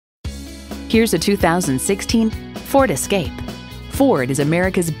Here's a 2016 Ford Escape. Ford is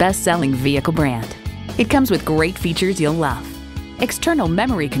America's best-selling vehicle brand. It comes with great features you'll love. External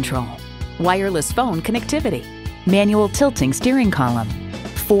memory control, wireless phone connectivity, manual tilting steering column,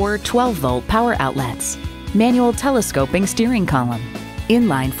 4 12-volt power outlets, manual telescoping steering column,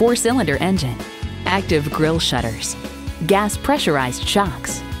 inline 4-cylinder engine, active grille shutters, gas pressurized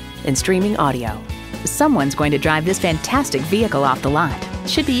shocks, and streaming audio. Someone's going to drive this fantastic vehicle off the lot.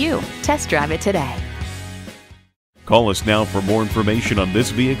 Should be you. Test drive it today. Call us now for more information on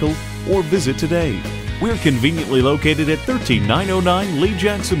this vehicle or visit today. We're conveniently located at 13909 Lee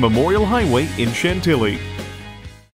Jackson Memorial Highway in Chantilly.